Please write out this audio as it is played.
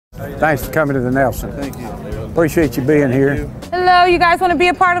Thanks for coming to the Nelson. Thank you. Appreciate you being here. Hello, you guys want to be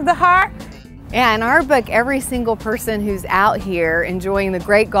a part of the Heart? Yeah, in our book, every single person who's out here enjoying the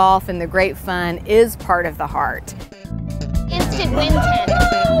great golf and the great fun is part of the Heart. Instant win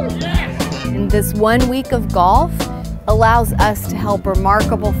 10. And this 1 week of golf allows us to help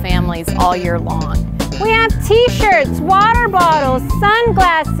remarkable families all year long. We have t-shirts, water bottles,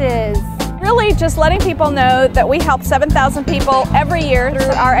 sunglasses. Really just letting people know that we help 7,000 people every year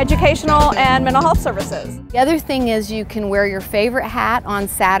through our educational and mental health services. The other thing is you can wear your favorite hat on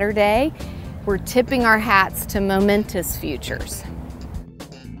Saturday. We're tipping our hats to momentous futures.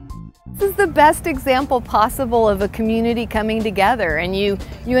 This is the best example possible of a community coming together, and you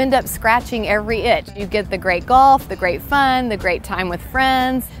end up scratching every itch. You get the great golf, the great fun, the great time with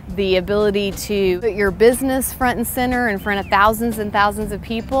friends, the ability to put your business front and center in front of thousands and thousands of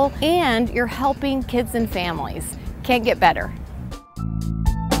people, and you're helping kids and families. Can't get better.